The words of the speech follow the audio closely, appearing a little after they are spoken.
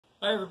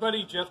Hi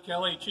everybody, Jeff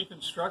Kelly, Chief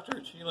Instructor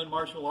at Xilin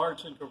Martial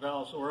Arts in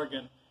Corvallis,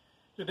 Oregon.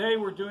 Today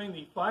we're doing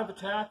the Five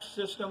Attack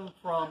system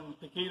from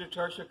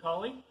Pekiti-Tirsia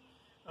Kali.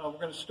 We're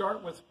going to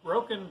start with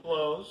broken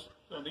blows.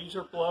 So these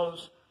are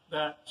blows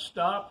that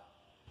stop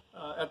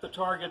at the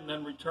target and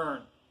then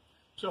return.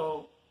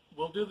 So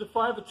we'll do the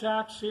 5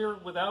 attacks here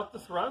without the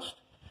thrust.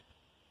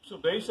 So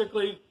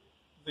basically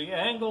the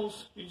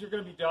angles, these are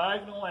going to be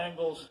diagonal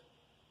angles,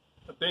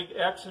 a big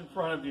X in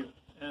front of you.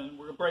 And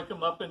we're going to break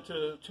them up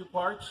into 2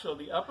 parts. So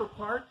the upper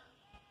part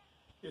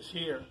is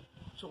here.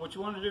 So what you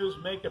want to do is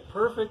make a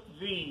perfect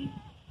V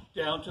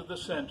down to the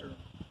center.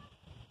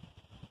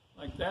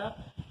 Like that.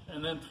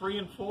 And then 3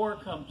 and 4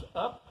 comes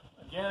up,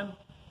 again,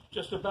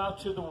 just about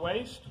to the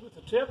waist with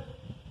the tip.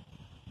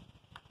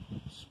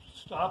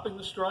 Stopping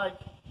the strike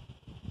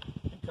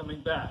and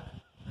coming back.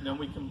 And then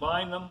we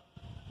combine them.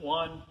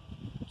 1,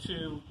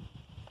 2,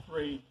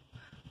 3,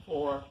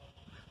 4,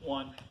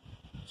 1,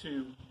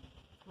 2,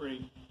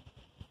 3,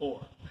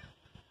 4.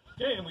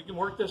 Okay, and we can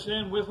work this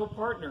in with a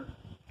partner.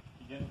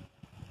 Again.